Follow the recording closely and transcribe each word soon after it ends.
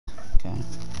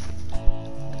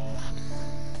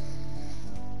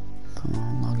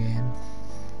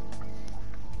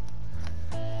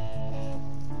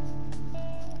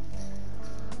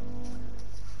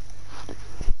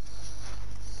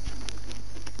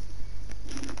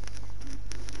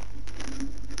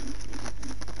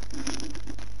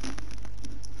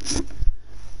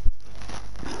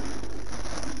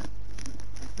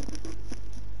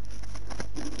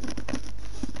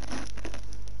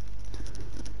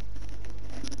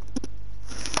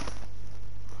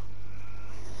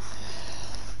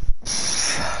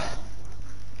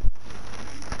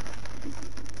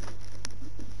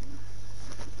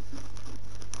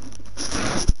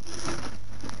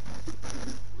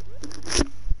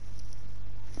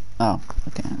Oh,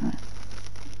 okay. Right.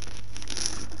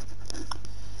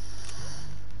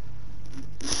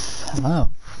 Hello.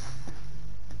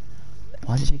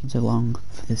 Why is it taking so long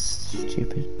for this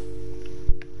stupid...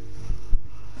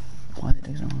 Why did it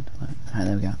take so long to load? Alright,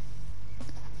 there we go.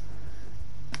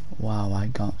 Wow, I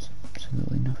got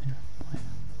absolutely nothing.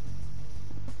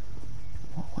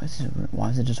 What is it? Why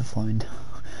is it just a flowing down?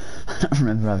 I don't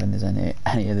remember having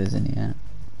any of this in here.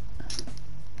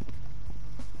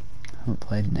 I haven't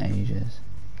played in ages.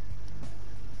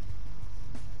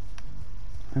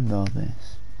 I remember all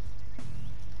this.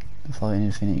 The floating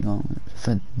infinity gauntlet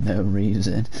for no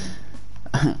reason.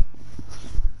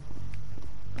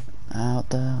 Out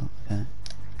there. Okay.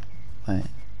 Wait.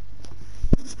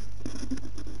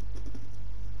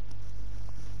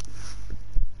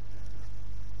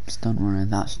 Stunt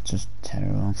running, that's just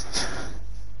terrible.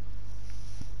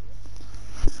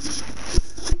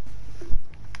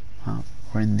 Wow,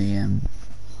 we're in the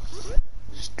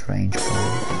strange part.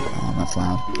 Oh, that's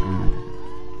loud.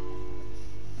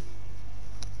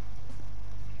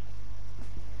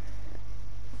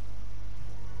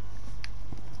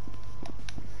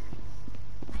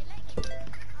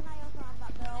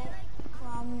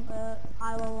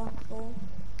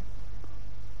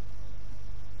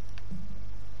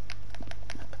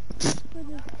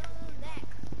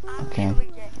 Okay.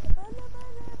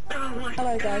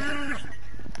 Hello guys.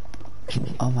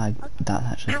 Oh my, that's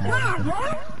actually kind of good.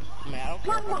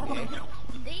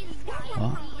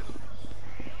 What?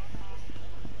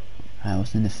 Right,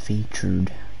 what's in the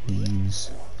featured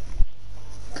games?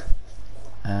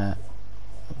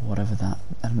 Whatever that,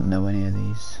 I don't know any of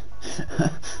these.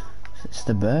 It's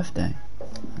the birthday.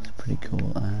 That's pretty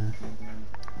cool.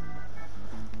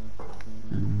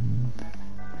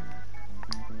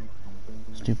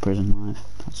 Let's do Prison Life.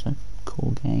 That's a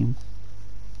cool game.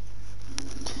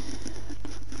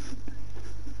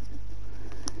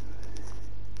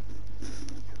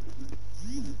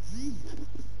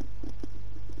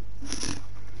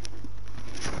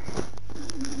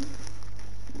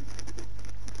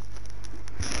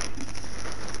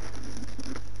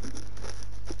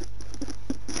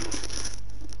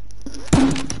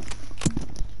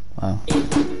 Wow.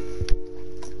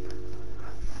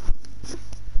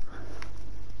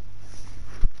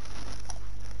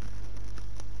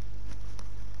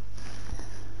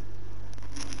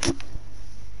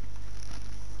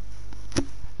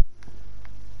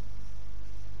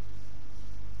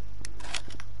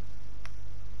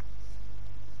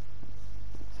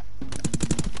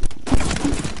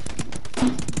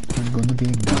 I'm gonna be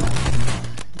gone.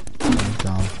 Oh my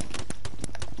god.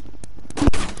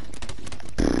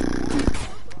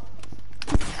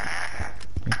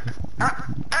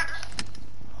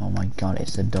 Oh my god,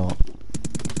 it's a dog.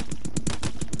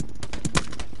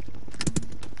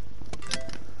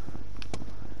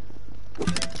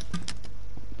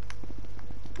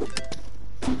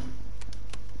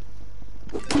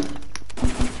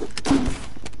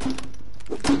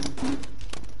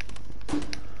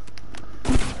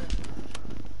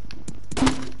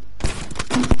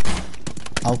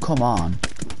 Oh, come on.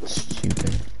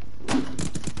 Stupid.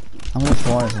 I'm gonna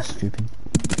spawn as a stupid.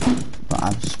 But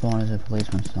I've spawned as a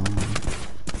policeman, so...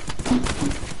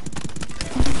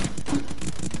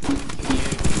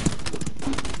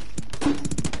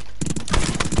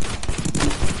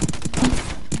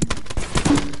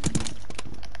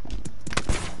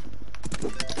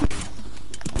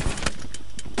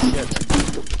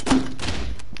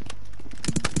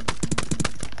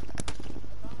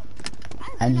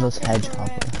 Endless hedgehog.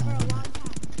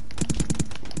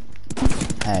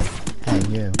 Hey, hey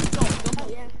you.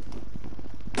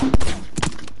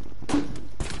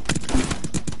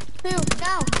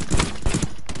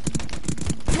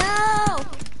 No!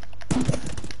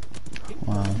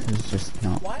 Wow, this is just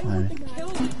not Why very... would they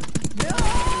kill me? No!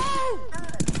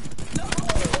 No!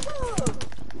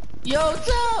 Yo, what's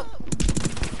up?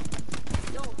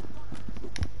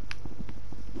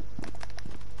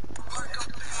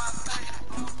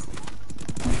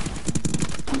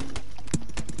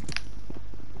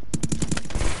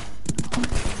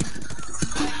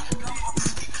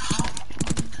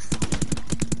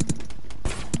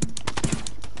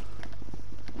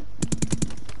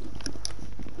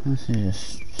 This is just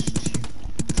stupid.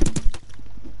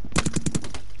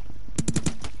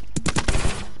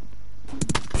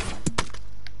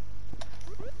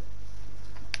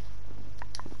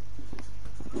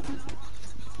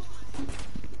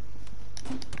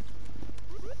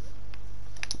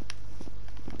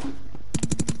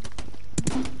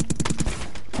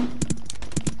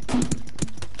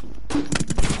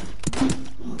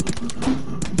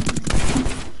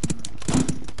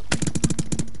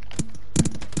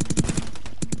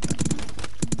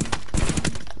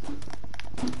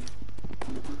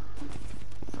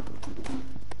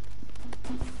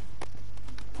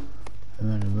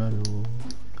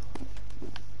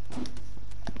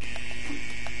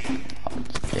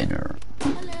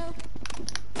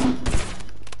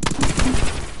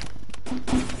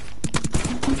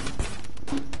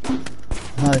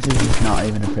 not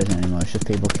even a prison anymore, it's just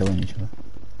people killing each other.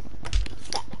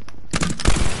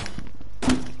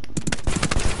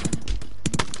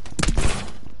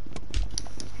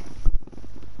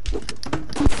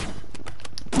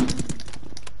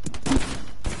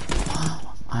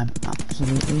 Wow, I'm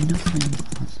absolutely nothing.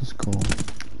 This is cool.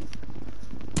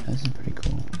 This is pretty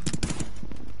cool.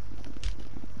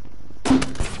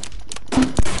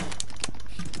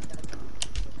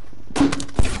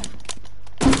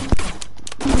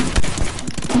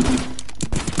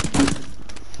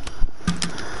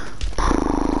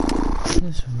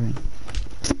 This ring.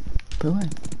 Put away.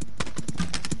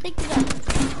 Take the gun.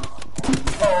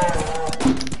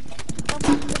 Go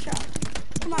back to the shop.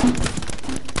 Come on.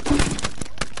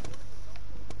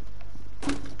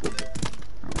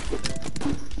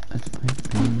 Let's play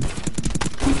game.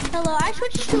 Hello, I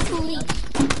switched to police.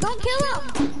 Don't kill him.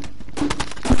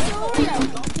 Kill Oreo.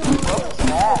 Don't kill Oreo.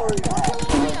 Don't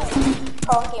kill Oreo.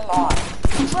 Pokemon.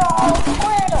 Bro,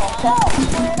 Squirtle. Go,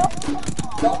 Squirtle.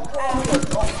 Don't kill Oreo.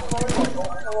 Don't kill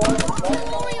Oreo. Don't kill Oreo.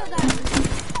 Kill Oreo, guys.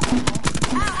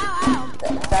 Ow, ow, ow.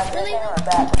 Is that Really? or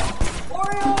bad?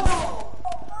 Oreo!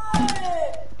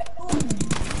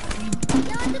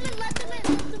 Yeah, let them in, let them in,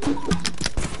 let them in.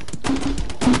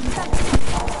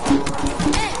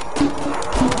 Hey.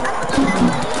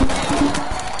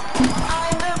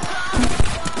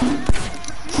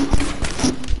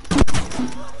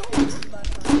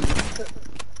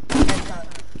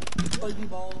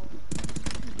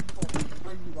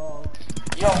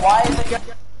 Yo, why is it?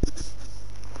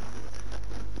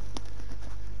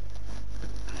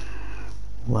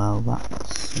 Well,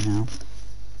 that's, you know.